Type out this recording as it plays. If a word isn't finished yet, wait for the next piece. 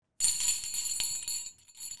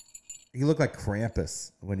You look like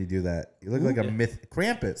Krampus when you do that. You look like a myth.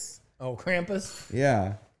 Krampus. Oh, Krampus?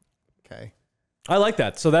 Yeah. Okay. I like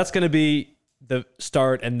that. So that's going to be the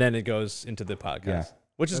start, and then it goes into the podcast. Yeah.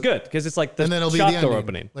 Which is good, because it's like the And then it'll be shop the door ending.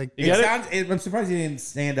 opening. Like, you get I'm surprised you didn't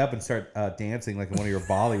stand up and start dancing like in one of your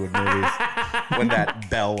Bollywood movies when that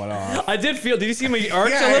bell went off. I did feel. Did you see me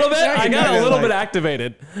arch Yeah, a little bit? exactly. I got Yeah, a little like- bit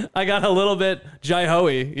activated. I got a little bit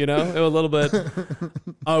Jai-Ho-y, you know? It was a little bit.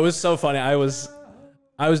 Oh, it was so funny. I was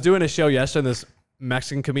doing a show yesterday, and this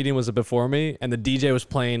Mexican comedian was before me, and the DJ was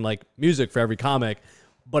playing like music for every comic.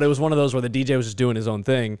 But it was one of those where the DJ was just doing his own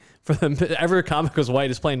thing. For them, every comic was white,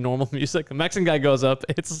 just playing normal music. The Mexican guy goes up.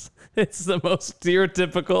 It's the most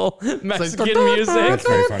stereotypical Mexican music. That's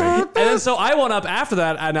very funny. And then so I went up after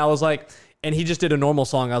that, and I was like, and he just did a normal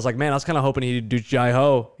song. I was like, man, I was kind of hoping he'd do Jai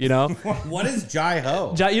Ho, you know? What is Jai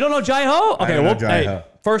Ho? You don't know Jai Ho? Okay, don't know Jai Ho.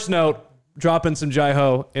 First note, dropping some Jai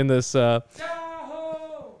Ho in this.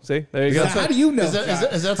 See, there you go. How do you know? Is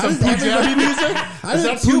that some Punjabi music? How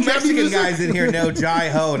do two Mexican guys in here know Jai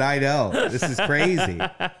Ho and I don't? This is crazy.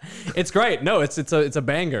 It's great. No, it's a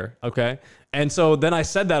banger. Okay, and so then I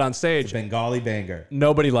said that on stage. Bengali banger.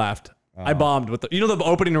 Nobody laughed. I bombed with the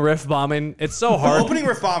opening riff bombing. It's so hard. Opening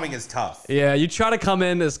riff bombing is tough. Yeah, you try to come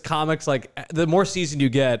in as comics, like the more seasoned you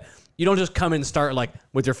get, you don't just come in and start like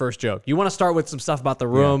with your first joke. You want to start with some stuff about the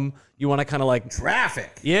room. Yeah. You want to kind of like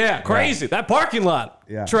traffic. Yeah, crazy. That parking lot.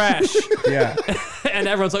 Yeah. Trash. Yeah. And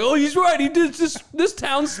everyone's like, oh, he's right. He did this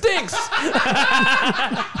town stinks.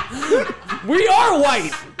 We are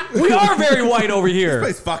white. We are very white over here.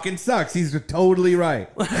 This place fucking sucks. He's totally right.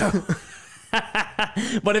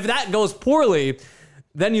 But if that goes poorly,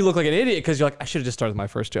 then you look like an idiot because you're like, I should have just started my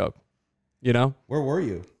first joke. You know? Where were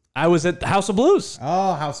you? I was at House of Blues.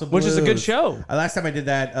 Oh, House of Blues. Which is a good show. Last time I did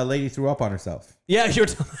that, a lady threw up on herself. Yeah, you're...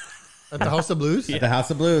 At the House of Blues? At the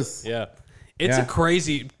House of Blues. Yeah. It's a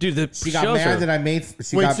crazy... Dude, she got mad that I made...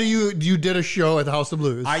 Wait, so you did a show at the House of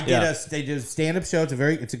Blues? I did they did a stand-up show.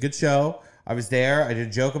 It's a good show. I was there. I did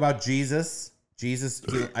a joke about Jesus.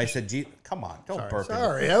 I said, come on, don't burp.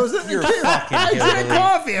 Sorry, I was at You're fucking I drank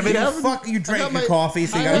coffee. I mean, you drank your coffee,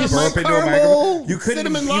 so you I got had to burp my into a caramel microphone. You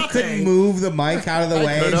cinnamon latte. couldn't move the mic out of the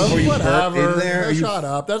way before you burp in there. Shut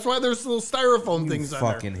up. That's why there's little styrofoam things on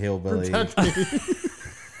there. Fucking hillbilly. Protect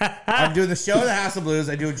me. I'm doing the show at the House of Blues.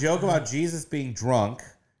 I do a joke about Jesus being drunk,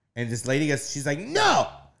 and this lady she's like, no,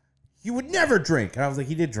 you would never drink. And I was like,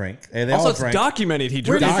 he did drink. And they also, all it's drank. documented he Wait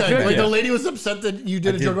drank. a second. Like Yeah. the lady was upset that you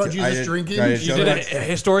did a joke about Jesus drinking. I You did a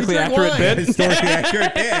historically accurate bit. Historically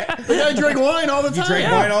accurate bit. The guy drank wine all the time. He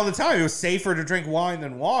drank wine all the time. It was safer to drink wine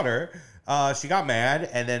than water. She got mad,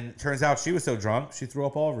 and then turns out she was so drunk she threw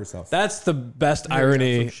up all over herself. That's the best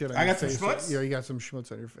irony. I got some schmutz? Yeah, you got some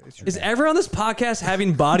schmutz on your face. Is everyone on this podcast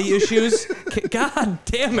having body issues? God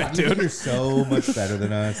damn it, You're dude. so much better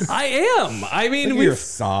than us. I am. I mean, Look at your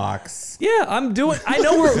socks. Yeah, I'm doing. I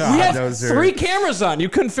know we have those are- 3 cameras on. You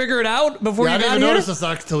couldn't figure it out before Yeah, I you didn't got even here. notice the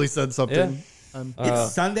socks till he said something. Yeah.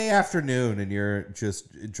 It's Sunday afternoon, and you're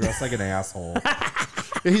just dressed like an asshole.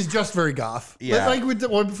 He's just very goth. Yeah. Like we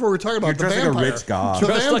did one before we were talking about You're the dressed like a vampire. rich goth. The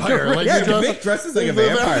Dressed like a vampire. rich- Like Yeah, you dress- Vic dresses like a the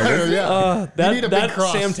vampire, doesn't he? Yeah. You need a big That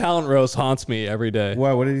cross. Sam Talent roast haunts me every day.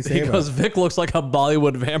 What did he say He about goes, it? Vic looks like a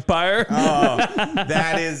Bollywood vampire. Oh,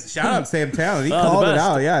 that is... Shout out Sam Talent. He The called it best.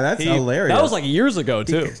 out. Yeah, that's hilarious. That was like years ago,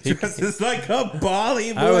 too. He dresses like a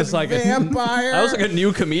Bollywood I was like vampire. I was like a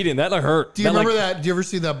new comedian. That hurt. Do you That, remember like- that? Do you ever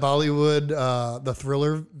see that Bollywood, the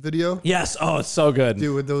Thriller video? Yes. Oh, it's so good.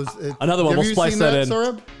 Dude, with those. Another one. Have We'll you splice seen that in.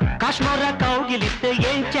 Saurabh?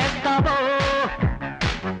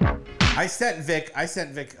 I sent Vic.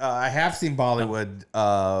 I have seen Bollywood.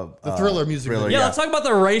 The Thriller music video. Yeah, let's talk about the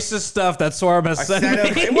racist stuff that Saurabh has I sent sent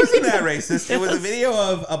him, me. it wasn't that racist. It was a video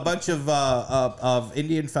of a bunch of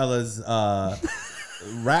Indian fellas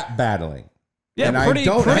rap battling. Yeah, And I pretty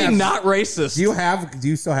don't have- not racist. Do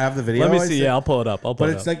you still have the video? Let me I see. sent? Yeah, I'll pull it up. But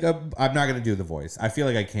it's like I'm not gonna do the voice. I feel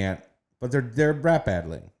like I can't. But they're rap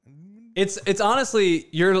battling. It's honestly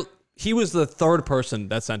he was the 3rd person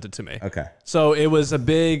that sent it to me. Okay. So it was a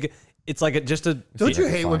big. It's like just a. Don't you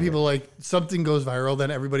hate when find people like something goes viral, then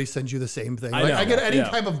everybody sends you the same thing? I Like know. I get any Yeah.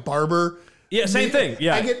 type of barber. Yeah, same thing.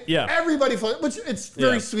 Yeah, I get yeah. everybody, which it's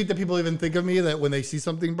very Yeah. sweet that people even think of me that when they see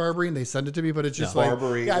something barbering, they send it to me. But it's just like,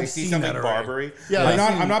 Barbary. yeah, They I've see seen something that already. Barbary. Yeah,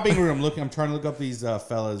 I'm not being rude. I'm trying to look up these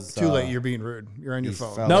fellas. Too late. You're being rude. You're on your these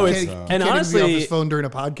phone. fellas, No, You it's- can't- and can't even be honestly- off his phone during a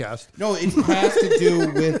podcast. No, it has to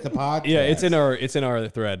do with the podcast. Yeah, it's in our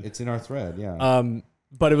thread. It's in our thread. Yeah.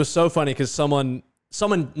 But it was so funny because someone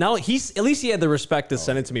now at least he had the respect to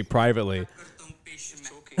send it to me privately.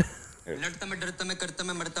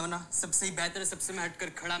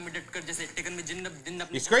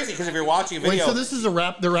 It's crazy because if you're watching a Wait, video, so this is a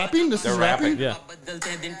rap? They're rapping? This They're is rapping. Yeah.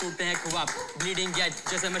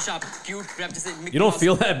 You don't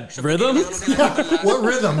feel that rhythm? What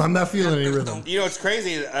rhythm? I'm not feeling any rhythm. you know, it's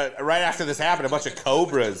crazy. Right after this happened, a bunch of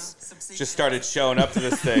cobras just started showing up to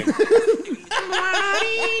this thing.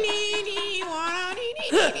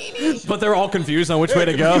 But they're all confused on which way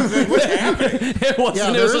to go. What's happening? It wasn't. Yeah,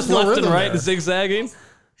 it there was is just no left and rhythm right, there. zigzagging.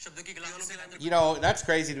 You know, that's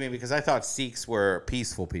crazy to me because I thought Sikhs were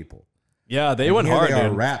peaceful people. Yeah, they went Here hard, they are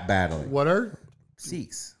dude. rap battling. What are?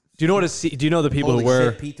 Sikhs. Do you know what a Sikh? Do you know the people Holy who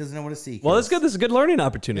were? shit, Pete doesn't know what a Sikh Well, is. that's good. This is a good learning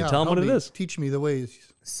opportunity. Yeah, Tell them help what me. it is. Teach me the ways.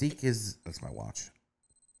 Sikh is that's my watch.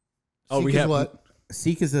 Oh, Sikh we is have what?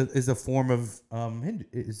 Sikh is a form of Hindu,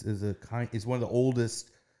 is one of the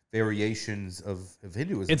oldest variations of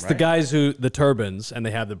Hinduism. It's right? the guys who the turbans and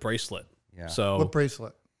they have the bracelet. Yeah. So What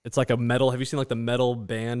bracelet? it's like a metal. Have you seen like the metal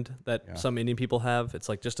band that some Indian people have? It's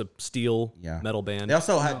like just a steel metal band. They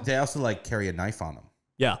also like carry a knife on them.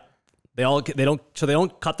 Yeah, they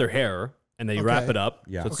don't cut their hair and they wrap it up.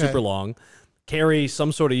 Yeah. So it's Okay. super long. Carry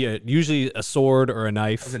some sort of usually a sword or a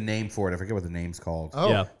knife. There's a name for it. I forget what the name's called. Oh,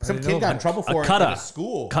 Yeah. I Some didn't kid know got in that. trouble for A it kata. at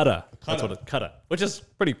school. Kata. That's what a kata. Which is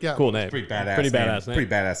pretty Yeah. cool name. Pretty badass. Pretty name. badass name. Pretty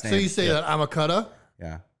badass name. So you say that I'm a cutta?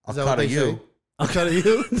 yeah. I'll Is that cut what a they you. say? I'll cut a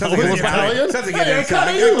you? Sounds like an Italian. Sounds like an Italian. Cut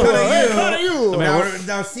a you. Cut Cut a you.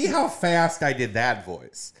 Now see how fast I did that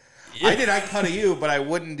voice. I cut a you, but I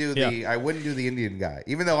wouldn't do the Indian guy,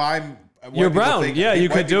 even though I'm. You're brown. Yeah, you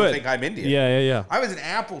could do it. Think I'm Indian. Yeah. I was in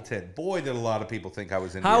Appleton. Boy, did a lot of people think I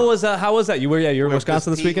was Indian. How was that? You were in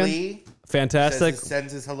Wisconsin this Pete weekend? Lee Fantastic.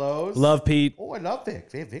 sends his hellos. Love Pete. Oh, I love Vic.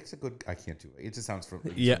 Vic's a good. I can't do it. It just sounds from.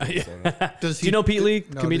 Yeah. Does Do you know Pete Lee,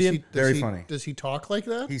 comedian? Very funny. Does he talk like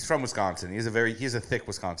that? He's from Wisconsin. He has a thick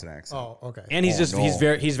Wisconsin accent. Oh, okay. And he's he's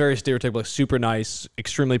very stereotypical, like super nice,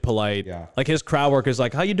 extremely polite. Yeah. Like his crowd work is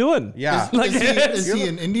like, "How you doing?" Yeah. Like, Is he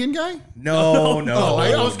an Indian guy? No. Oh,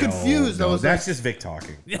 I was confused. I was that's just Vic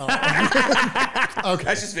talking. Okay.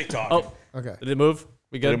 That's just Vic talking. Oh, Okay. did it move?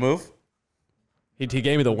 We Did good? it move? He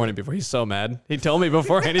gave me the warning before. He's so mad. He told me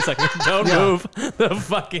beforehand. He's like, "Don't move the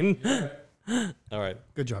fucking." All right.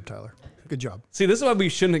 Good job, Tyler. Good job. See, this is why we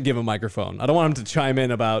shouldn't give a microphone. I don't want him to chime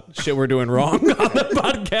in about shit we're doing wrong on the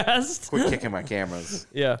podcast. Quit kicking my cameras.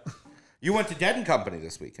 Yeah. You went to Dead and Company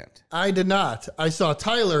this weekend. I did not. I saw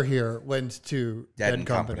Tyler here went to Dead Dead and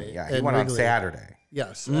Company. Yeah, he in went on Wrigley. Saturday.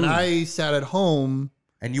 Yes, and I sat at home.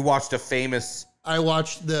 And you watched a famous. I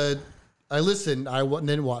watched I listened.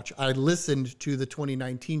 Didn't watch. I listened to the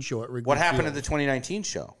 2019 show at Wrigley. What happened Field. at the 2019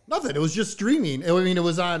 show? Nothing. It was just streaming. I mean, it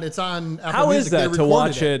was on. It's on Apple How Music. is that They to recorded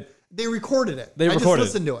watch it? They recorded it. They I recorded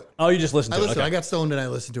just listened to it. Oh, you just listened I to listened. it. Okay. I got stoned and I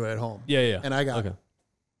listened to it at home. Yeah. And I got Okay.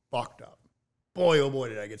 fucked up. Boy, oh boy,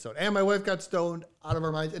 did I get stoned. And my wife got stoned out of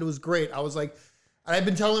her mind. It was great. I was like, I've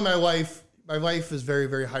been telling my wife is very,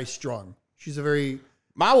 very high strung. She's a very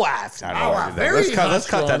My wife. I don't know what to do. very Let's cut that.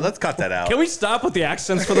 strong. Let's cut that out. Can we stop with the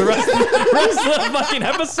accents for the rest of the fucking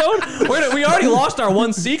episode? We already lost our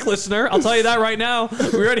one Sikh listener. I'll tell you that right now.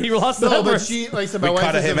 We already lost the no, but numbers. she, like I said, my We wife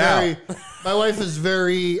cut is a him very, out. my wife is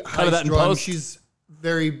very high that in strung. post. She's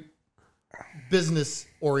very business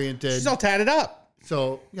oriented. She's all tatted up.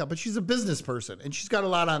 So yeah, but she's a business person and she's got a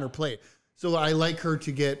lot on her plate. So I like her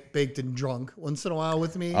to get baked and drunk once in a while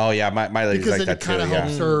with me Oh yeah, my lady's because like then that it kind too. of Yeah.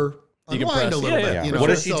 helps her unwind Decompress. a little Yeah, bit. yeah. You know? What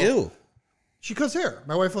does she So do? She cuts hair.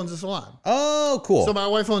 My wife owns a salon. Oh, cool. So my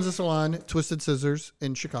wife owns a salon, Twisted Scissors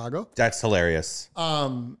in Chicago. That's hilarious.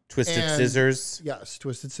 Twisted and- Scissors. Yes,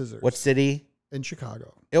 Twisted Scissors. What city? in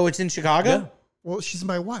Chicago? Oh, it's in Chicago? Well, she's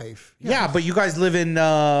my wife. Yeah, but you guys live in,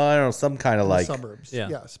 I don't know, some kind of like. Suburbs. Yeah.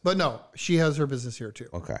 Yes. But no, she has her business here too.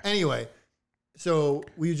 Okay. Anyway, so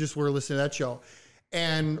we just were listening to that show.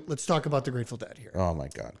 And let's talk about the Grateful Dead here. Oh, my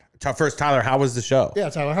God. First, Tyler, how was the show? Yeah,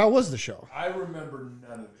 Tyler, how was the show? I remember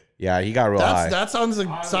none of it. Yeah, he got real high. That sounds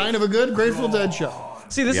a sign of a good Grateful Dead show.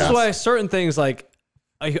 See, this Yes. is why certain things like,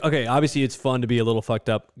 okay, obviously it's fun to be a little fucked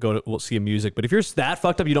up, we'll see a music, but if you're that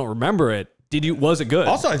fucked up, you don't remember it. Was it good?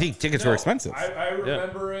 Also, I think tickets were expensive. I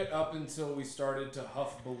remember it up until we started to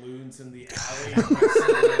huff balloons in the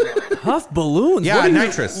alley. Huff balloons. Yeah, What are you-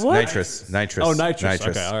 nitrous. what? Nitrous. Oh, nitrous.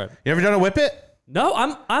 Okay, all right. You ever done a whippet? No,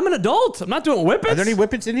 I'm an adult. I'm not doing whippets. Are there any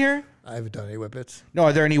whippets in here? I haven't done any whippets. No,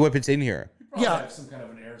 are there any whippets in here? Probably Yeah. have some kind of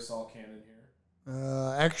an aerosol cannon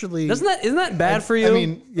here. Actually, Isn't that bad for you? I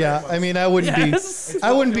mean, yeah. I mean, I wouldn't Yes. be.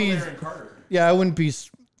 I wouldn't be. Aaron Carter. Yeah, I wouldn't be.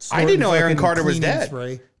 I didn't know Aaron snorting Carter was fucking dead.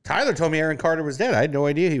 cleaning spray. Tyler told me Aaron Carter was dead. I had no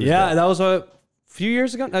idea he was yeah, dead. that was a few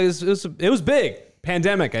years ago. No, it was big.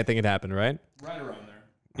 Pandemic, I think it happened, right? Right around there.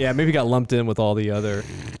 Yeah, maybe got lumped in with all the other.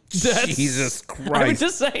 Jesus I was Christ.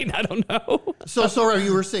 just saying. I don't know. So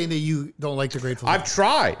you were saying that you don't like the Grateful Dead.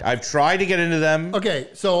 I've tried to get into them. Okay,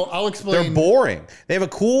 so I'll explain. They're boring. They have a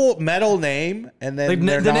cool metal name, and then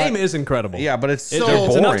The name is incredible. Yeah, but it's So- they're it's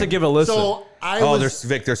boring. enough to give a listen. So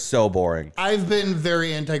They're so boring. I've been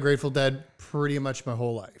very anti-Grateful Dead pretty much my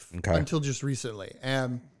whole life Okay. until just recently.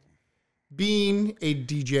 And being a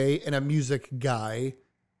DJ and a music guy,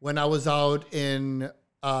 when I was out in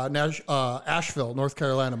Asheville, North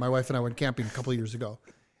Carolina, my wife and I went camping a couple of years ago.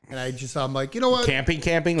 And I'm like, you know what? Camping?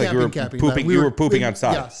 Like Camping. pooping. We You were pooping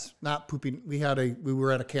outside. Yes, not pooping. We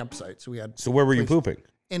were at a campsite, so we had. So where were you pooping?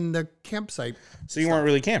 In the campsite. So you weren't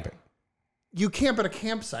really camping. You camp at a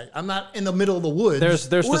campsite. I'm not in the middle of the woods. There's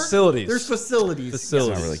facilities. There's facilities. It's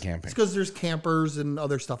not really camping. It's because there's campers and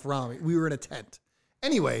other stuff around me. We were in a tent.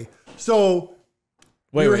 Anyway, so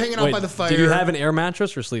we were hanging out by the fire. Did you have an air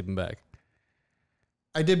mattress or sleeping bag?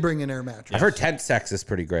 I did bring an air mattress. I've heard tent sex is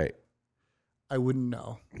pretty great. I wouldn't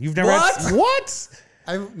know. You've never had what?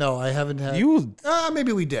 I haven't had. You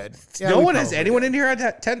maybe we did. Yeah, no we one has probably anyone did. in here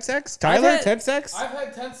had tent sex? Tyler, tent sex? I've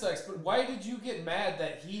had tent sex, but why did you get mad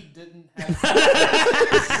that he didn't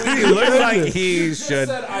have He looks like he Just should.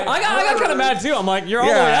 said, I got kind of mad too. I'm like, you're all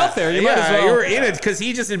the way out there. You might as well. You were in it because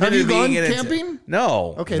he just admitted you to being gone in camping? it.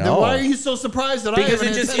 No. Okay, no. then why are you so surprised that Because I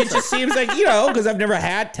it haven't had tent just seems like, because I've never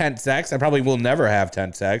had tent sex. I probably will never have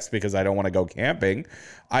tent sex because I don't want to go camping.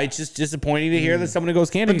 It's just disappointing to hear that someone who goes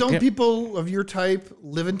camping. But don't people of your type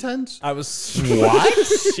live in tents? I was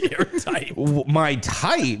What? your type. My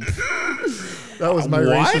type? That was my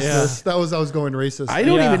What? racistness. I was going racist. I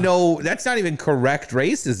don't Yeah. even know. That's not even correct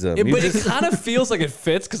racism. You But just- it kind of feels like it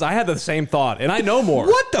fits because I had the same thought, and I know more.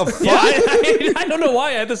 what the fuck? Yeah, I don't know why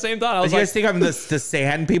I had the same thought. I was You like, guys think I'm the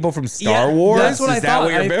sand people from Star Yeah, Wars? that's what Is I that thought.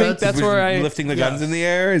 what you're I doing? think that's where I- lifting the guns Yes. in the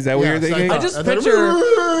air. Is that what Yes, you're thinking? I just picture.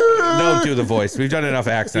 Don't do the voice. We've done enough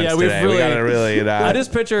accents Yeah, we've today. really- We gotta really. I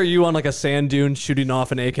just picture you on like a sand dune shooting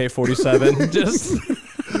off an AK-47. Just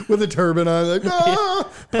with a turban on, like,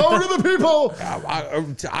 power to the people.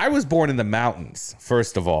 I was born in the mountains.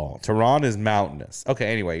 First of all, Tehran is mountainous. Okay.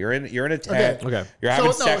 Anyway, you're in a tent. Okay. You're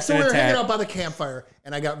having sex so in we a were hanging tent. out by the campfire,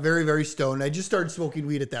 and I got very, very stoned. I just started smoking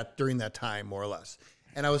weed during that time, more or less.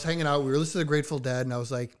 And I was hanging out. We were listening to Grateful Dead, and I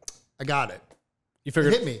was like, I got it. you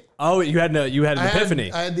figured. Hit me. Oh, you had an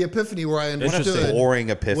epiphany. I had the epiphany where I Interesting. understood Boring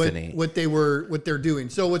epiphany. what they're doing.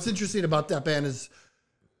 So what's interesting about that band is,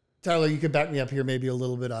 Tyler, you could back me up here maybe a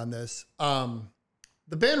little bit on this.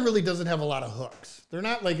 The band really doesn't have a lot of hooks. They're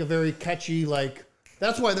not like a very catchy,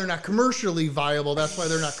 that's why they're not commercially viable. That's why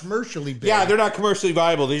they're not commercially big. Yeah, they're not commercially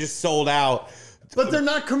viable. They just sold out. But they're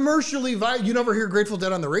not commercially viable. You never hear Grateful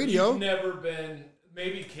Dead on the radio. You've never been,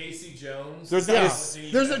 maybe Casey Jones. There's not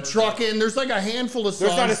a- There's a truck in. There's like a handful of songs.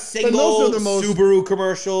 There's not a and single those are the most. Subaru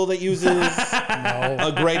commercial that uses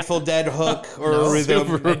a Grateful Dead hook or a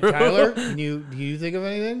rhythm. Tyler, do you think of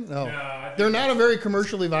anything? No. They're not a very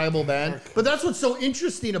commercially viable band. But that's what's so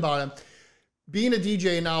interesting about them. Being a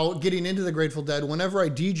DJ now, getting into the Grateful Dead, whenever I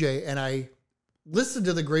DJ and I listen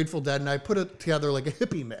to the Grateful Dead and I put it together like a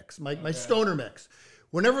hippie mix, my stoner mix.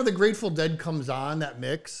 Whenever the Grateful Dead comes on, that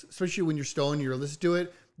mix, especially when you're stoned and you're listening to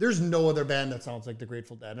it, there's no other band that sounds like the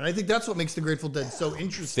Grateful Dead. And I think that's what makes the Grateful Dead so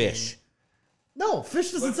interesting. Fish. No,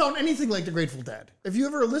 Fish doesn't sound anything like the Grateful Dead. If you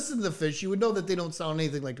ever listen to the Fish, you would know that they don't sound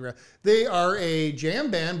anything like the Grateful Dead. They are a jam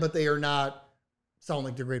band, but they are not sound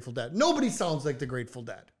like the Grateful Dead. Nobody sounds like the Grateful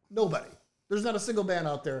Dead. Nobody. There's not a single band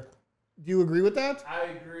out there. Do you agree with that? I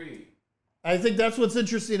agree. I think that's what's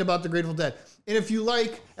interesting about the Grateful Dead. And if you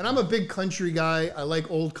like, and I'm a big country guy, I like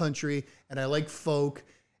old country, and I like folk,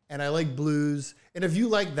 and I like blues. And if you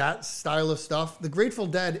like that style of stuff, the Grateful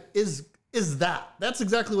Dead is that. That's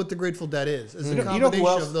exactly what the Grateful Dead is. It's a combination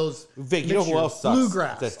of those. Vic, you know who else sucks?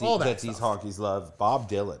 Bluegrass, all that these stuff. honkies love? Bob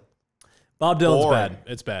Dylan. Bob Dylan's Boring. bad.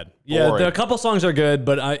 It's bad. Yeah, Boring. a couple songs are good,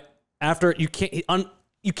 but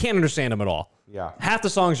you can't understand them at all. Yeah. Half the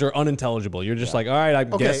songs are unintelligible. You're just like, all right, I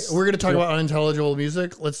Okay, guess. we're going to talk about unintelligible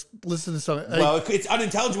music. Let's listen to some. Well, it's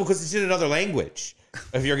unintelligible because it's in another language.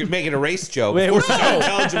 If you're making a race joke, Wait, of course it's no.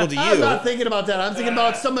 unintelligible to I'm you. not thinking about that. I'm thinking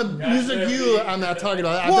about some of music I'm not talking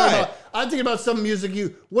about. I'm thinking about some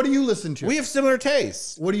music What do you listen to? We have similar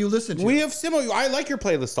tastes. What do you listen to? We have similar. I like your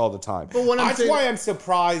playlist all the time. But what I'm That's saying- why I'm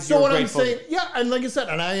surprised. So you're what grateful. I'm saying, yeah, and like I said,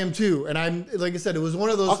 and I am too, and I'm like I said, it was one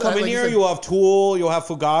of those. I'll come in like I here. said, You'll have Tool. You'll have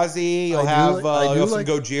Fugazi. You'll have I do you'll have some like-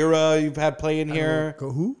 Gojira. You've had play in here. Go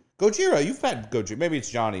who? Gojira. You've had Gojira. Maybe it's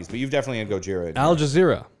Johnny's, but you've definitely had Gojira. In Al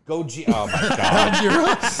Jazeera. Gojira. Oh my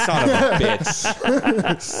god. Son of a bitch. Son of a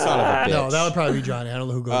bitch. No, that would probably be Johnny. I don't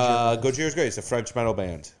know who Gojira. Gojira's great. It's a French metal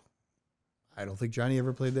band. I don't think Johnny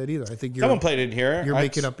ever played that either. I think Someone played it in here. You're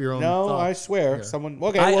making up your own. No, thoughts. I swear. Yeah. Someone.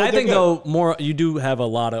 Okay, I think though more you do have a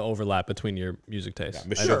lot of overlap between your music tastes.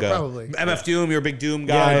 Yeah, Sure, probably. MF Doom, you're a big Doom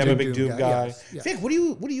guy. I'm a big Doom guy. Yes, yes. Vic, what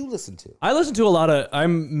do you listen to? I listen to a lot of.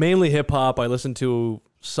 I'm mainly hip hop. I listen to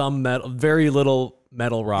some metal, very little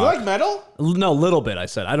metal rock. You like metal? No, little bit. I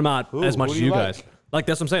said I'm not as much who as do you you guys. like? Like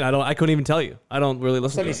that's what I'm saying. I couldn't even tell you. I don't really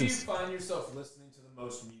listen to Where it. do you find yourself listening to the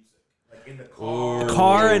most music? Like in the car?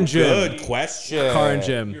 Car and gym. Good question. Car and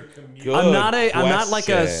gym. Your commute? Good I'm not like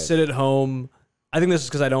a question. sit at home. I think this is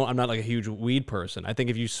because I'm not like a huge weed person. I think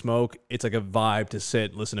if you smoke, it's like a vibe to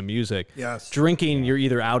sit, listen to music. Yes. Drinking, you're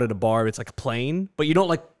either out at a bar, it's like plain, but you don't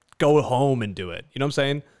like go home and do it. You know what I'm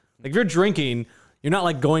saying? Like if you're drinking, you're not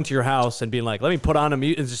like going to your house and being like, let me put on a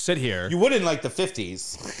music and just sit here. You would in like the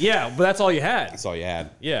 50s. Yeah, but that's all you had. That's all you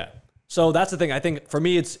had. Yeah. So that's the thing. I think for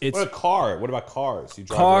me, it's What a car. What about cars? You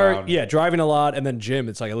drive car. around. Yeah, driving a lot, and then gym.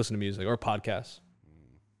 It's like I listen to music or podcasts.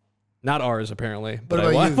 Not ours apparently, What but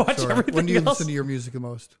about I you? watch Sorry. everything When do you else. listen to your music the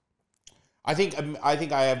most? I think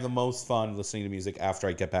I have the most fun listening to music after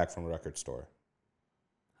I get back from a record store.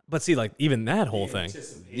 But see, like even that whole thing.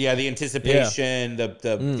 Yeah, the anticipation,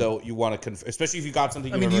 the you want to especially if you got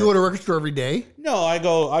something. I mean, do you go to a record store every day? No,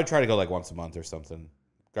 I try to go like once a month or something.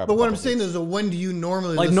 Grab But a what I'm couple saying things. is, when do you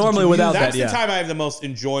normally Like listen normally to without music? That's yeah. the time I have the most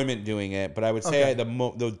enjoyment doing it. But I would say Okay.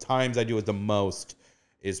 the times I do it the most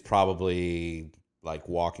is probably like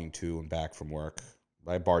walking to and back from work.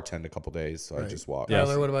 I bartend a couple days, so I just walk. Yeah.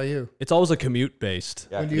 Tyler, what about you? It's always a commute based.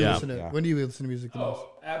 Yeah. When do you Yeah. listen to? Yeah. When do you listen to music the most? Oh,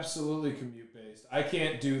 absolutely commute based. I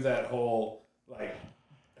can't do that whole like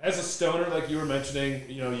as a stoner, like you were mentioning.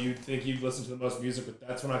 You know, you think you listen to the most music, but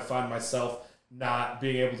that's when I find myself not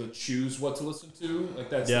being able to choose what to listen to. Like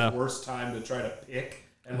that's Yeah. the worst time to try to pick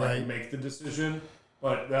and like Right. make the decision.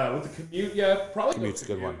 But with the commute, yeah, probably Commute's a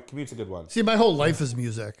go good one. Commute's a good one. See, my whole life is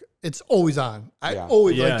music. It's always on. I Yeah.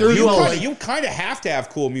 always Yeah. like. There's You no kinda, like, you kind of have to have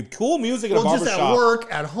cool music in a well, just barbershop. at work,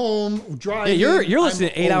 at home, Yeah, driving. you're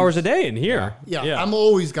listening I'm 8 hours a always- day in here. Yeah, I'm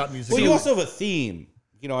always got music. Well, you also have a theme.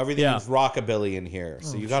 You know, everything's Yeah. rockabilly in here,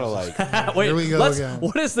 so you gotta like. Wait, Here we go again.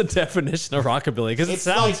 what is the definition of rockabilly? Because it It's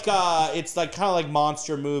sounds it's like kind of like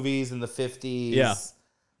monster movies in the 50s. Yeah.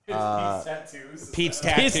 tattoos. Pete's Pete's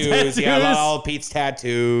tattoos. Yeah, tattoos. all Pete's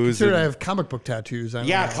tattoos. Consider I and- have comic book tattoos. I don't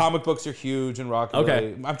yeah, know. comic books are huge in rockabilly.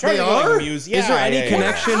 Okay. I'm trying They to go are? like music. Is there any yeah.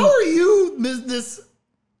 connection? How are you this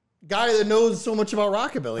guy that knows so much about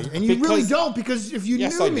rockabilly? And you really Because- don't, because if you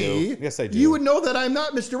Yes, knew I do. me, Yes, I do. you would know that I'm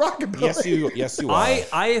not Mr. Rockabilly. Yes, you are.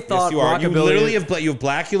 I thought yes, you are. You rockabilly. literally have you have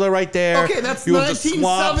Blackula right there. Okay, that's you have the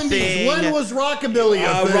Swamp 1970s. Thing. When was rockabilly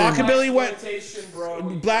a thing? Rockabilly went. Exploitation,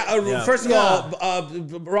 bro. Yeah. First of all,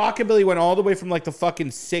 rockabilly went all the way from like the fucking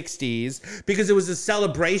 60s because it was a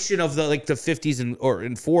celebration of the 50s and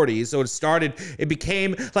 40s. So it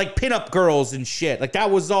became like pinup girls and shit. Like that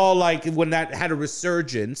was all like when that had a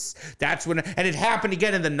resurgence. That's when, and it happened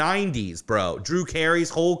again in the 90s, bro. Drew Carey's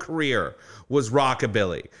whole career was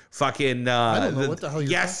rockabilly. Fucking. I don't know what the hell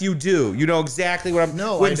you're Yes, you do. You know exactly what I'm.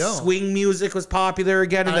 No, when I don't. swing music was popular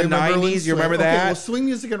again in I the remember when 90s. You swing- remember okay, that? Well, swing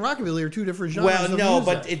music and rockabilly are two different genres. Well, of no,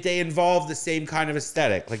 music. but they involve the same kind of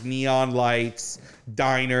aesthetic, like neon lights,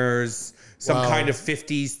 diners, some Wow. kind of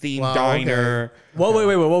 50s themed Wow, diner. Well,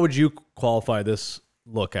 wait. What would you qualify this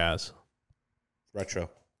look as? Retro.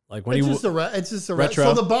 Like when it's you just it's just a retro?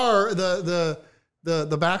 So the bar,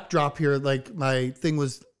 the backdrop here, like my thing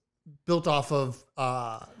was built off of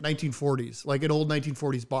 1940s, like an old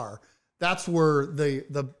 1940s bar. That's where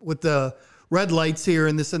the with the red lights here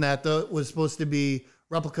and this and that was supposed to be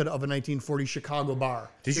replica of a 1940s Chicago bar.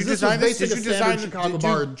 Did you This was design this? basically Did you a standard design- Chicago did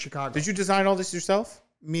bar you- in Chicago? Did you design all this yourself?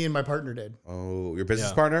 Me and my partner did. Oh, your business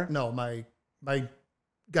Yeah. partner? No, my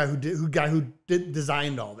guy who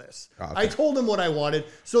designed all this. Oh, okay. I told him what I wanted.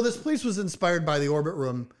 So this place was inspired by the Orbit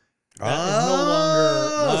Room. That is no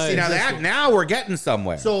Oh, longer see existing. now we're getting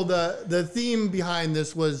somewhere. So the theme behind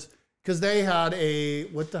this was because they had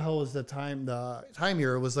what the hell was the time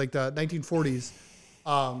here? It was like the 1940s.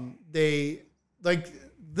 They like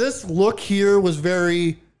this look here was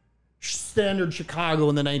very standard Chicago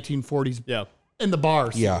in the 1940s yeah. in the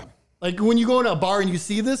bars. Yeah. Like when you go into a bar and you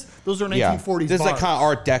see this, those are 1940s This is like bars. kind of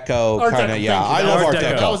Art Deco Art kind of. Deco, Yeah, thank you. I love Art Art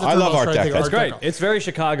Deco. Deco. That was the I term love I was Art trying to think Deco. of. It's Art great. Deco. It's very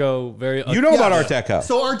Chicago. Very. You know about Yeah. Art Deco?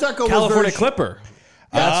 So Art Deco California was very, Clipper.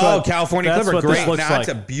 California that's Clipper, what this great. looks Now, that's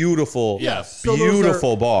like. a beautiful, Yes. So those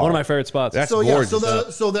beautiful bar. One of my favorite spots. That's So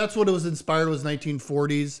gorgeous. so that's what it was inspired was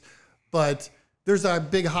 1940s, but there's a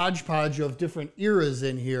big hodgepodge of different eras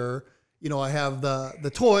in here. You know, I have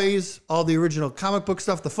the toys, all the original comic book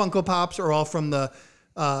stuff. The Funko Pops are all from the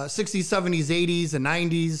 60s, 70s, 80s, and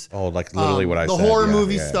 90s. Oh, like literally what I the said. horror Yeah,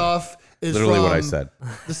 movie yeah. stuff, is Literally from what I said.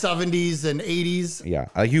 the 70s and 80s. Yeah,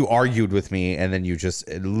 like you argued with me, and then you just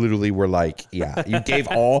literally were like, "Yeah." You gave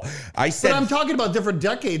all. I said, But I'm talking about different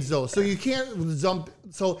decades, though, so you can't jump.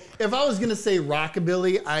 So if I was gonna say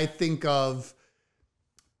rockabilly, I think of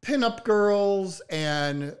pinup girls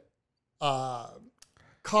and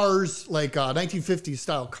cars, like 1950s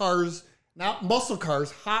style cars. Not muscle cars,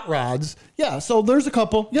 hot rods. Yeah, so there's a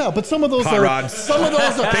couple. Yeah, but some of those Hot are rods. Some of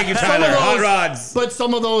those are Thank you, some Tyler. of those- Hot rods. But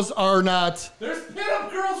some of those are not. There's pinup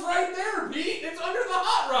girls right there, Pete. It's under the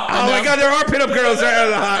hot rod. "Oh my God, there are pinup girls right out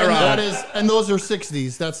of the hot rod." And those are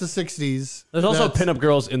 60s. That's the 60s. There's also That's- pinup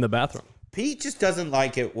girls in the bathroom. Pete just doesn't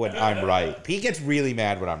like it when I'm right. Pete gets really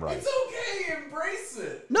mad when I'm right. It's okay. Embrace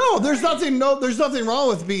it. No, there's nothing wrong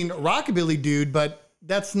with being a rockabilly dude, but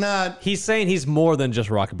that's not. He's saying he's more than just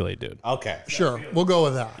rockabilly dude. Okay. Sure, we'll go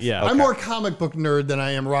with that. Yeah. I'm Okay. more comic book nerd than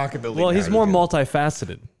I am rockabilly. Well, he's nerd. more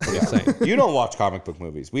multifaceted. What I'm saying. You don't watch comic book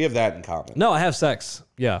movies. We have that in common. No, I have sex.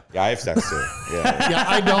 Yeah. Yeah, I have sex too. Yeah. Yeah,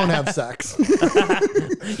 I don't have sex. Yeah,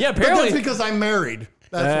 But that's apparently. because I'm married.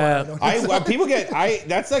 That's why I don't. People get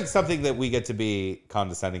that's like something that we get to be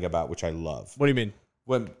condescending about, which I love. What do you mean?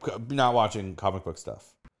 When not watching comic book stuff.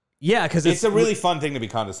 Yeah, because It's a really fun thing to be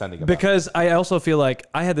condescending about. Because I also feel like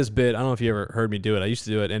I had this bit. I don't know if you ever heard me do it. I used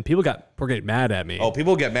to do it, and people were getting mad at me. Oh,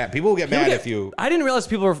 people get mad. People get mad if you. I didn't realize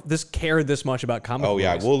people cared this much about comic. Oh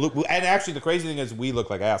yeah, movies. and actually the crazy thing is we look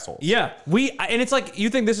like assholes. Yeah, and it's like you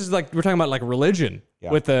think this is like we're talking about like religion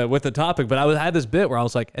Yeah. with the topic, but I had this bit where I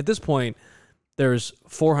was like, at this point, there's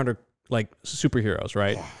 400 like superheroes,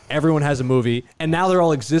 right? Everyone has a movie, and now they're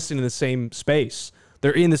all existing in the same space.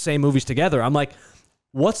 They're in the same movies together. I'm like,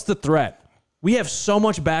 what's the threat? We have so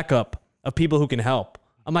much backup of people who can help.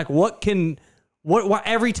 I'm like, what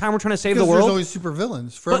every time we're trying to save the Because world? there's always super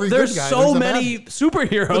villains. For but every there's good guy, so there's a many bad.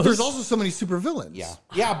 superheroes. But there's also so many super villains.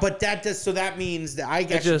 Yeah, but that means that I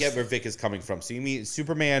actually just- get where Vic is coming from. So you mean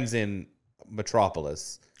Superman's in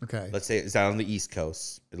Metropolis. Okay. Let's say it's on the East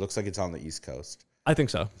Coast. It looks like it's on the East Coast. I think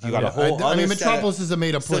so. You got a Yeah. whole. I mean, other Metropolis set of- is a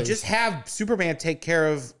made-up So place. just have Superman take care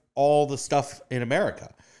of all the stuff in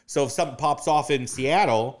America. So if something pops off in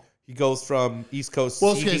Seattle, he goes from East Coast.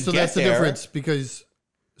 Well, he okay, can so get that's the there. difference because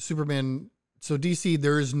Superman. So DC,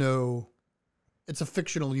 there is no. It's a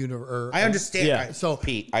fictional universe. I understand. Yeah. So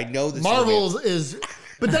Pete, I know this. Marvel is,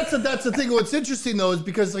 but that's the thing. What's interesting though is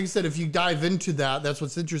because, like I said, if you dive into that, that's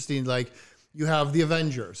what's interesting. Like you have the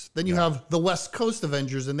Avengers, then you have the West Coast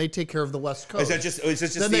Avengers, and they take care of the West Coast. Is that just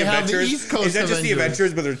Then the they have the Avengers? East Coast Is that just the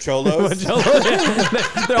Avengers. Avengers, but they're cholos?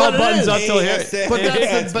 They're all But it buttons is. up till here. But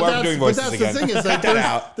That's why I'm doing voices the again. thing is Cut that that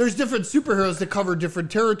out. there's different superheroes that cover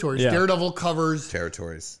different territories. Yeah. Daredevil covers.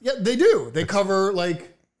 Territories. Yeah, they do. They cover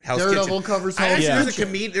like Hell's Daredevil Kitchen. covers I Hell's actually,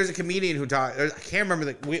 Kitchen. there's a comedian who taught. I can't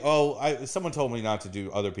remember someone told me not to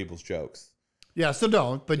do other people's jokes. Yeah, so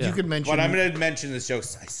don't. But you could mention. But I'm going to mention this joke.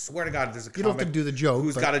 I swear to God, there's a You don't comic have to do the joke.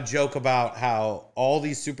 who's but- got a joke about how all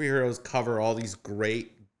these superheroes cover all these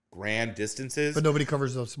great grand distances. But nobody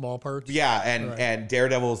covers those small parts. Yeah, and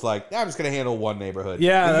Daredevil's like, I'm just going to handle one neighborhood.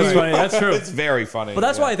 Yeah, that's funny. That's true. It's very funny. But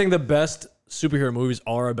that's yeah. why I think the best superhero movies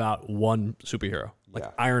are about one superhero, like Yeah.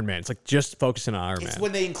 Iron Man. It's like just focusing on Iron It's Man.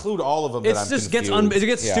 when they include all of them It that I'm just confused. it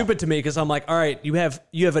gets Yeah. stupid to me because I'm like, all right, you have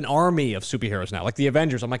an army of superheroes now, like the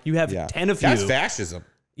Avengers. I'm like, you have Yeah. 10 of That's you. fascism.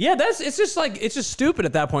 Yeah, it's just stupid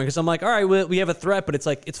at that point because I'm like, all right, we have a threat, but it's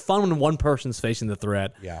like it's fun when one person's facing the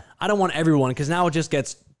threat. Yeah. I don't want everyone because now it just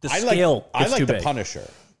gets the I scale. like gets too the big. Punisher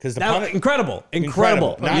because the Now, Punisher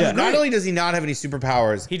incredible. Not only does he not have any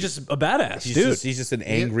superpowers, He's just a badass, he's dude. he's just an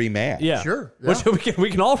angry man. Yeah, Sure, Which we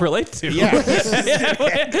can all relate to. Yeah.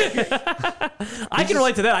 I can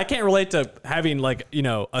relate to that. I can't relate to having like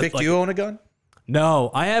Vic, do you own a gun? No,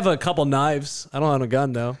 I have a couple knives. I don't own a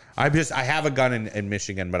gun though. I have a gun in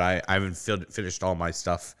Michigan, but I haven't finished all my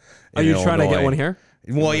stuff. Are in you trying to get Illinois. one here?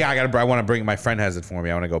 Well, yeah, I want to bring. My friend has it for me.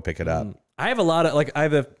 I want to go pick it up. I have a lot of I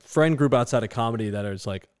have a friend group outside of comedy that is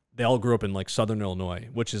like they all grew up in like Southern Illinois,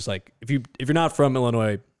 which is like if you're not from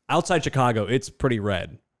Illinois, outside Chicago, it's pretty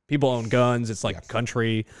red. People own guns. It's like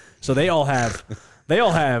country, so they all have.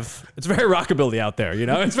 It's very rockabilly out there,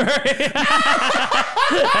 It's very.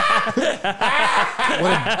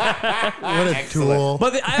 What a tool.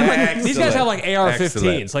 But these guys have like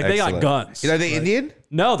AR-15s. Like they got Excellent. guns. Are they Indian?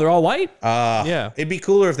 No, they're all white. Yeah. It'd be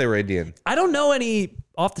cooler if they were Indian. I don't know any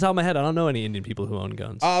off the top of my head. I don't know any Indian people who own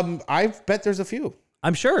guns. I bet there's a few.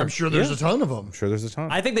 I'm sure. I'm sure there's Yeah. a ton of them. I'm sure there's a ton.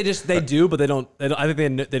 I think they do, but they don't. I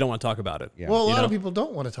think they don't want to talk about it. Yeah. Well, a lot know? of people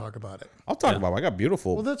don't want to talk about it. I'll talk about them. I got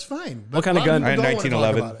beautiful. Well, that's fine. What kind of a lot gun? I had people don't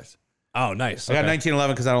wanna talk 1911. about it. Oh, nice. I got Okay.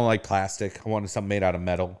 1911 because I don't like plastic. I wanted something made out of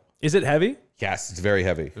metal. Is it heavy? Yes, it's very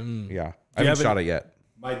heavy. Yeah, I you haven't have shot it yet.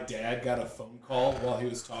 my dad got a phone call while he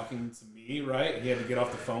was talking to me, right? He had to get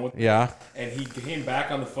off the phone with me. Yeah. And he came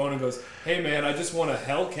back on the phone and goes, "Hey, man, I just want a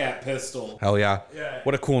Hellcat pistol." Hell yeah. Yeah.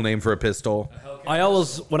 What a cool name for a pistol. I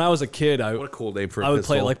always, when I was a kid, What a cool name for a I would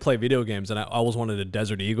pistol. play video games, and I always wanted a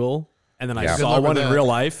Desert Eagle. And then I Yeah. Good saw luck one with in that. real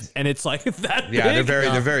life, and it's like that. Yeah, big.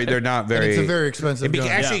 they're not very. And it's a very expensive gun.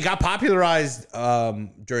 Actually, got popularized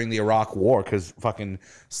during the Iraq War because fucking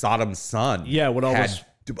Saddam's son. Yeah, what all had those-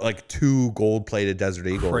 like 2 gold-plated Desert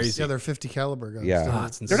Eagles. Crazy. Yeah, they're 50 caliber guns. Yeah, Oh,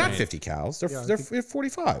 it's they're not insane. 50 cals. They're Yeah, I they're think-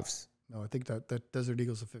 45s. No, I think that Desert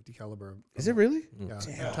Eagle's a 50 caliber. Is it really? Yeah.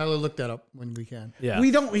 Tyler, look that up when we can. Yeah.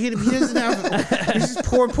 We don't. He doesn't have. He's just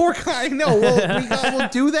poor guy. No, we'll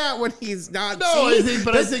do that when he's not. No, See? I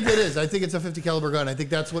think it is. I think it's a 50 caliber gun. I think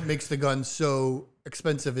that's what makes the gun so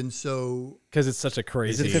expensive and so. Because it's such a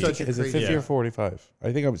crazy. Is it 50? Is it 50 or 45?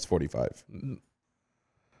 I think I was 45.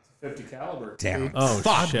 50 caliber. Damn. Oh,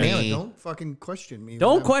 fuck shit. Man, me. don't fucking question me.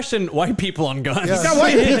 Don't question white people on guns. Yeah. He's not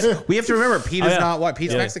white. We have to remember, Pete is yeah. not white.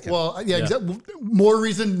 Pete's Yeah. Mexican. Well, yeah, exactly. More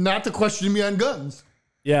reason not to question me on guns.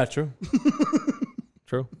 Yeah, true.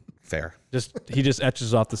 True. Fair. He just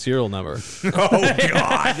etches off the serial number. Oh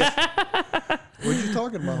God. What are you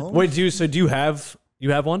talking about, homie? Wait, do you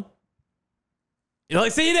have one? You know,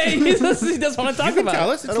 like, see, he doesn't want to talk about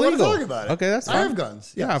Tell it. us it's I don't want to legal. talk about it. Okay, that's I fine. have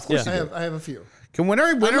guns. Yeah, of course Yeah. you do. I have a few. When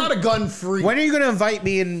I'm not a gun freak. When are you going to invite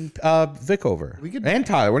me and Vic over? We could- and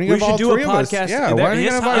Tyler. When are you We going to should invite do all a 3 of us? podcast Yeah. in When are you his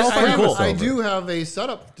going to invite all house. 3 of Cool. us I over? do have a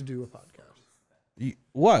setup to do a podcast.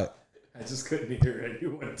 What? I just couldn't hear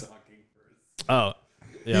anyone talking first. Oh.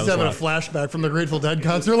 Yeah, He's having a flashback from the Grateful Dead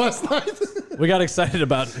concert last night. we got excited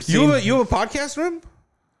about You seeing, have a podcast room?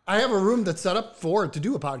 I have a room that's set up for it to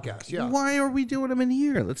do a podcast. Yeah. Why are we doing them in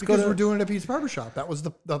here? Let's Because go to. we're doing it at Pete's Barbershop. That was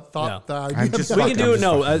the thought. Yeah. The idea. I'm just we can fucking- do I'm it. just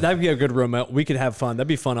No, fucking- that'd be a good room. We could have fun. That'd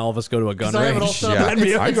be fun. All of us go to a gun So I have it all range. set up. Yeah.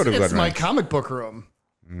 It's, I go to it's gun my range. comic book room.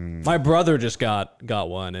 My brother just got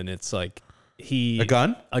one, and it's like A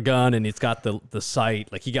gun? a gun, and it's got the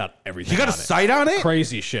sight. Like he got everything. You got a on it. sight on it?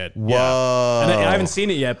 Crazy shit. Whoa. Yeah. And I haven't seen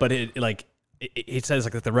it yet, but it says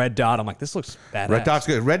like the red dot. I'm like, this looks badass. Red dot's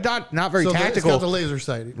good. Red dot, not very So it's tactical. got the laser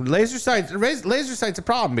sight. Laser sight's a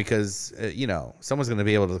problem because someone's going to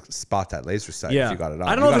be able to spot that laser sight Yeah. if you got it on.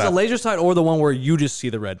 I don't know if it's a laser sight or the one where you just see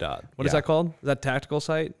the red dot. What is Yeah. that called? Is that tactical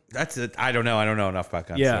sight? That's it. I don't know. I don't know enough about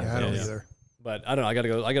guns. Yeah. I don't either. But I don't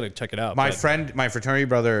know. I gotta check it out. My but- friend, my fraternity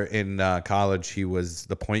brother in college, he was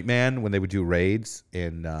the point man when they would do raids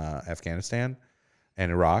in Afghanistan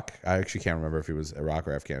and Iraq. I actually can't remember if he was Iraq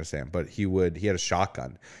or Afghanistan, but he had a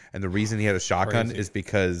shotgun. And the reason he had a shotgun Crazy. is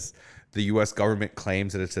because the U.S. government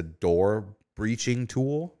claims that it's a door breaching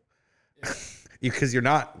tool. Because you're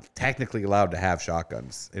not technically allowed to have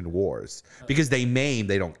shotguns in wars because they maim,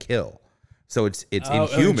 they don't kill. So it's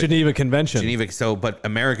inhuman. Geneva Convention. Geneva. So, but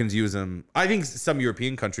Americans use them. I think some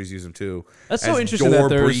European countries use them too. That's so as interesting that Door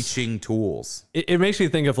there's- breaching tools. It makes me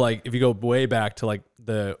think of like if you go way back to like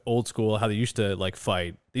the old school, how they used to like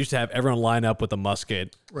fight. They used to have everyone line up with a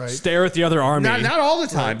musket, Right. stare at the other army. Not all the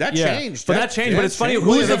time. That Yeah. changed. But that changed, but it's funny, changed.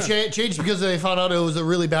 who Who is is it it changed because they found out it was a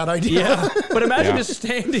really bad idea? Yeah, but imagine Yeah. just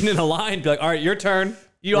standing in a line, be like, all right, your turn.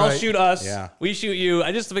 You all Right. shoot us. Yeah. We shoot you.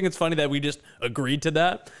 I just think it's funny that we just agreed to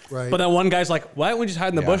that. Right. But then one guy's like, why don't we just hide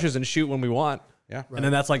in the Yeah. bushes and shoot when we want? Yeah. And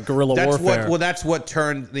then that's like guerrilla That's warfare. that's what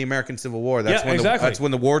turned the American Civil War. That's Yeah, when exactly. that's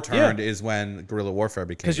when the war turned. Yeah. Is when guerrilla warfare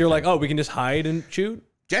became. Because you're like, oh, we can just hide and shoot.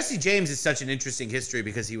 Jesse James is such an interesting history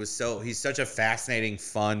because he's such a fascinating,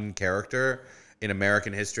 fun character in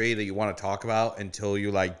American history that you want to talk about until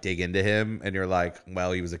you like dig into him and you're like,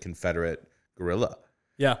 well, he was a Confederate guerrilla.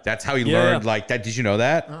 Yeah. That's how he Yeah, learned yeah. like that. Did you know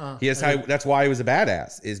that? That's why he was a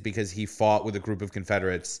badass, is because he fought with a group of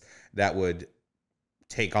Confederates that would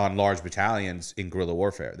take on large battalions in guerrilla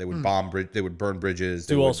warfare. They would they would burn bridges,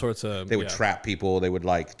 Do all sorts of. they would yeah. trap people. They would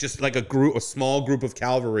like just like a small group of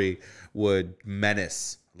cavalry would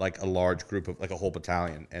menace like a large group of like a whole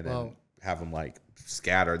battalion, and then Wow. have them like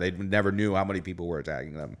scatter. They never knew how many people were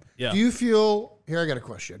attacking them. Yeah. Do you feel? Here, I got a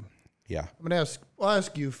question. Yeah. I'm gonna ask. I'll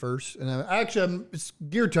ask you first, and it's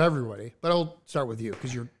geared to everybody, but I'll start with you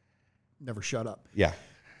because you're never shut up. Yeah.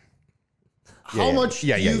 How much do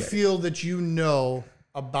you yeah. feel that you know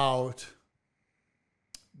about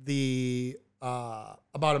the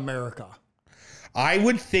about America? I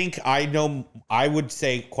would think I know. I would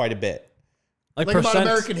say quite a bit. Like about percent-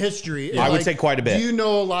 American history. I would Like, say quite a bit. Do you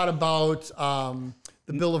know a lot about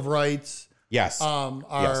the Bill of Rights, Yes. our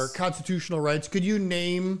Yes. constitutional rights? Could you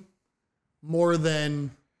name more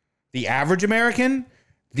than? The average American.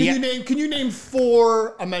 Can you name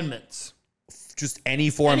 4 amendments? Just any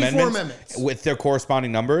four Any amendments, four amendments. with their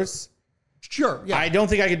corresponding numbers. Sure. Yeah. I don't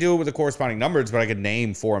think I could do it with the corresponding numbers, but I could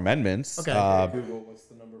name 4 amendments. Okay. Google, what's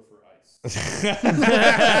the number for ICE?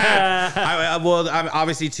 I'm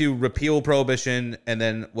obviously to repeal prohibition, and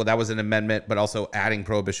then that was an amendment, but also adding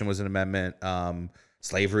prohibition was an amendment.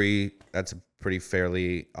 Slavery, that's a pretty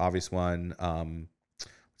fairly obvious one.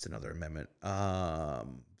 What's another amendment?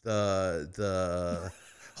 The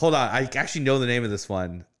hold on, I actually know the name of this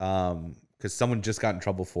one because someone just got in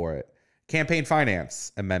trouble for it. Campaign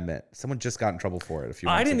finance amendment. Someone just got in trouble for it a few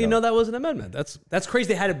months I didn't ago. even know that was an amendment. That's crazy.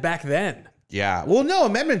 They had it back then. Yeah. Well, no,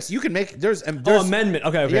 amendments you can make. There's amendment.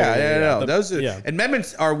 Okay. Yeah. The- Those are,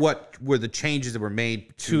 amendments are what were the changes that were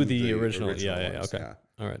made to the original. ones, Okay. yeah.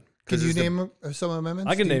 All right. Can you name some amendments?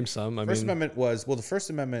 I can name some. I First mean, amendment was the First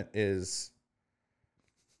Amendment is.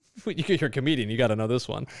 you're a comedian. You got to know this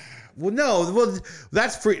one. Well, no. Well,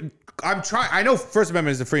 that's free. I'm trying. I know First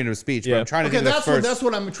Amendment is the freedom of speech, but I'm trying to Okay, think of the first. that's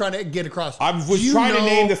what I'm trying to get across. I was trying to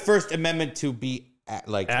name the First Amendment to be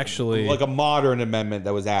Actually like a modern amendment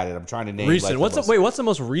that was added. I'm trying to name recent. Like, what's the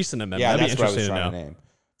most recent amendment? Yeah, That'd that's be what I was interesting trying to to know. name.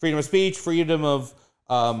 Freedom of speech, freedom of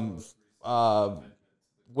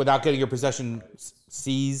without getting your possession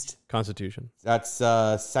seized. Constitution. That's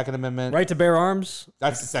Second Amendment. Right to bear arms.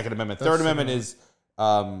 That's the Second Amendment. Third Amendment is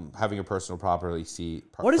having your personal property seized.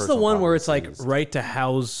 What is the one where it's like right to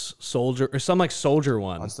house soldier or some like soldier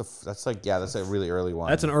one? That's a really early one.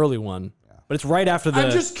 That's an early one, but it's right after the.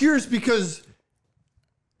 I'm just curious because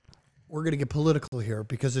we're gonna get political here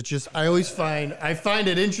because it's just I find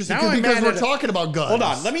it interesting Now I'm because mad we're at it. talking about guns. Hold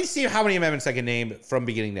on, let me see how many amendments I can name from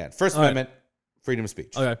beginning to end. First Amendment, freedom of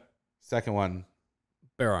speech. Okay. Second one,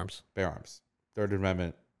 Bear arms. bear arms. Third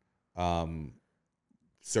Amendment,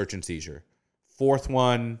 search and seizure. Fourth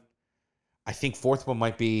one, I think fourth one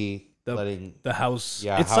might be letting the house.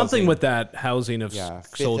 Yeah, it's housing. something with that housing of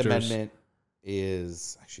Fifth soldiers. Amendment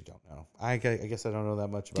is I actually don't know. I guess I don't know that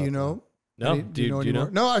much about. Do you know? No, Do you know do you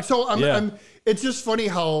anymore? know? No. So I'm. It's just funny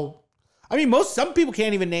how I mean, some people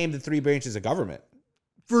can't even name the 3 branches of government.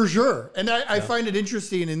 for sure, and I find it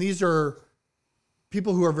interesting. And these are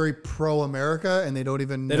people who are very pro-America, and they don't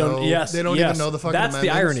even know. They don't even know the fucking. That's the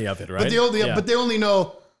amendments. irony of it, right? But they only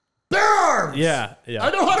know bear arms. Yeah. I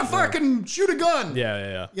know how to fucking shoot a gun.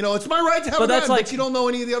 Yeah. You know, it's my right to have But a that's gun, like- but you don't know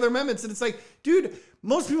any of the other amendments. And it's like, dude,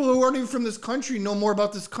 most people who aren't even from this country know more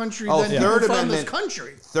about this country than Third people from this Amendment-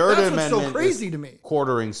 country. Third That's Amendment what's so crazy is to me.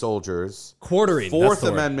 Quartering soldiers. Quartering. that's Fourth the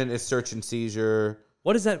word. Amendment is search and seizure.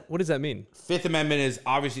 What does that mean? Fifth Amendment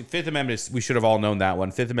is we should have all known that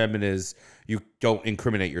one. Fifth Amendment is you don't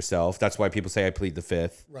incriminate yourself. That's why people say I plead the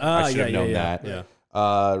fifth. I should have known that.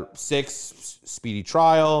 Yeah. Sixth, speedy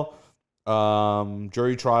trial.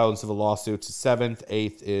 Jury trial and civil lawsuits is 7th.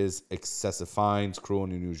 8th is excessive fines, cruel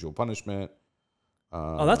and unusual punishment.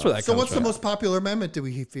 That's where that So comes what's from. the most popular amendment do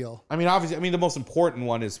we feel? I mean, obviously, the most important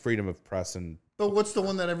one is freedom of press and But what's the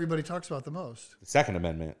one that everybody talks about the most? the Second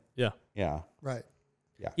Amendment. Yeah. Yeah. Right.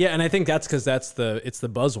 Yeah, and I think that's because it's the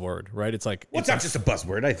buzzword, right? It's like Well, it's not just a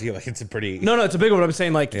buzzword. I feel like it's a pretty. no, it's a big one. I'm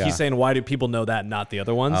saying Yeah. he's saying why do people know that, not the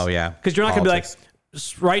other ones? Oh, yeah. because you're not gonna be like Politics.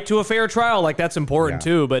 right to a fair trial. Like that's important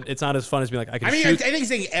Yeah. too, but it's not as fun as being like I can I mean, shoot. I think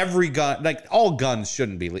saying every gun, like all guns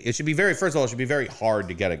shouldn't be. It should be first of all, it should be very hard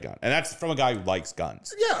to get a gun. And that's from a guy who likes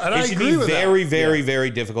guns. Yeah, and it I should agree be with that. very, very, very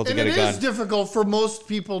difficult to And get it a gun. is difficult for most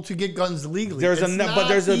people to get guns legally. There's it's not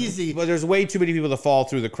easy. But there's way too many people that fall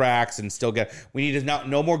through the cracks and still get. We need to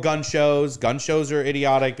no more gun shows. Gun shows are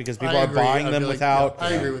idiotic because people I are agree. buying I them feel like- without yeah,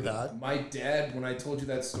 I agree with that. My dad, when I told you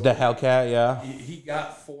that story, the Hellcat. Yeah, he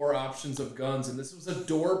got 4 options of guns, and this was a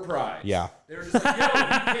door prize. Yeah. They were just like,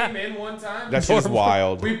 yo, you came in one time. that's just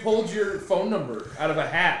wild. We pulled your phone number out of a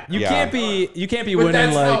hat. you Yeah. can't be But winning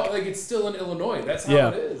that's like. how, it's still in Illinois. That's how Yeah.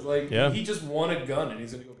 it is. Like, Yeah. he just won a gun, and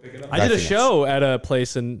he's gonna go pick it up. I did a think show at a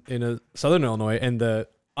place in southern Illinois, and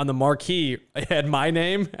on the marquee it had my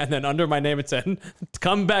name, and then under my name it said,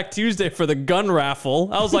 "Come back Tuesday for the gun raffle."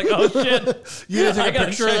 I was like, "Oh shit!" You didn't I take a gotta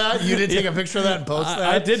picture of check. that? You didn't take a picture of that and post that?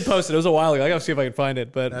 I did post it. It was a while ago. I gotta see if I can find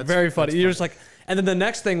it, but very funny. You're just like, and then the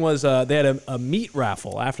next thing was they had a meat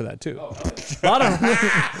raffle after that too. A lot of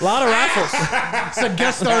raffles. It's a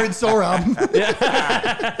guest star in Sorab.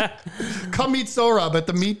 Come meet Sorab at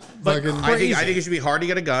the meat fucking I think it should be hard to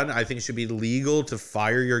get a gun. I think it should be legal to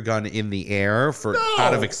fire your gun in the air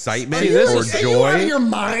out of excitement See, this or is- Are you out of joy. your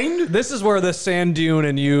mind? This is where the sand dune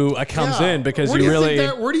and you comes Yeah. in because Where you do really.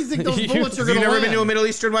 where do you think those you- bullets are Have going you to never land? been to a Middle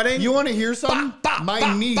Eastern wedding? You want to hear something?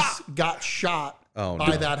 My niece got shot Oh, by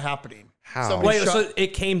no. that happening. How? Somebody Wait, shot- so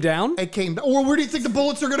it came down? it came down. Or where do you think the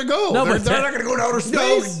bullets are going to go? No, they're but they're that- not going to go to outer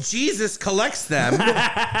No, space. Jesus collects them.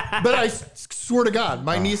 But I swear to God,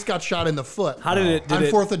 my niece got shot in the foot. How did it? on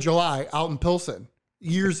 4th of July out in Pilsen.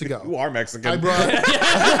 years ago. You are Mexican. I brought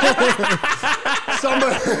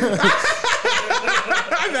somebody.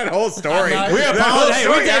 That whole story. We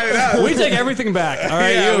apologize. We take everything back. All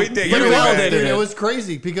right, Yeah, we take you everything back. validated Dude, it. it was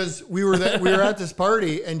crazy because we were at this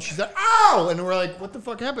party and she said, "Ow!" and we're like, "What the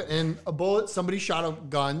fuck happened?" And a bullet. Somebody shot a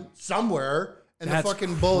gun somewhere, and That's the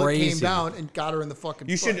fucking bullet came crazy. down and got her in the fucking.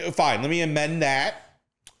 You foot. should fine. Let me amend that.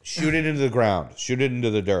 Shoot it into the ground. Shoot it into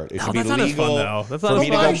the dirt. It should be that's not as legal fun, though. That's not for as me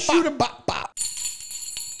to fun. go shoot a bop bop.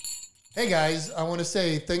 Hey guys, I want to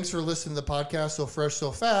say thanks for listening to the podcast So Fresh,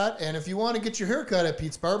 So Fat. And if you want to get your haircut at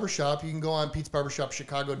Pete's Barbershop, you can go on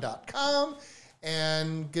petesbarbershopchicago.com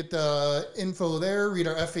and get the info there. Read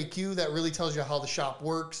our FAQ. That really tells you how the shop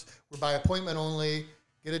works. We're by appointment only.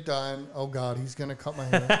 Get it done. Oh God, he's going to cut my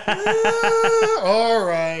hair. All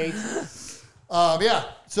right. Yeah,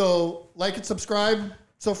 so like and subscribe.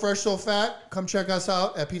 So Fresh, So Fat. Come check us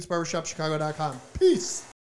out at petesbarbershopchicago.com. Peace.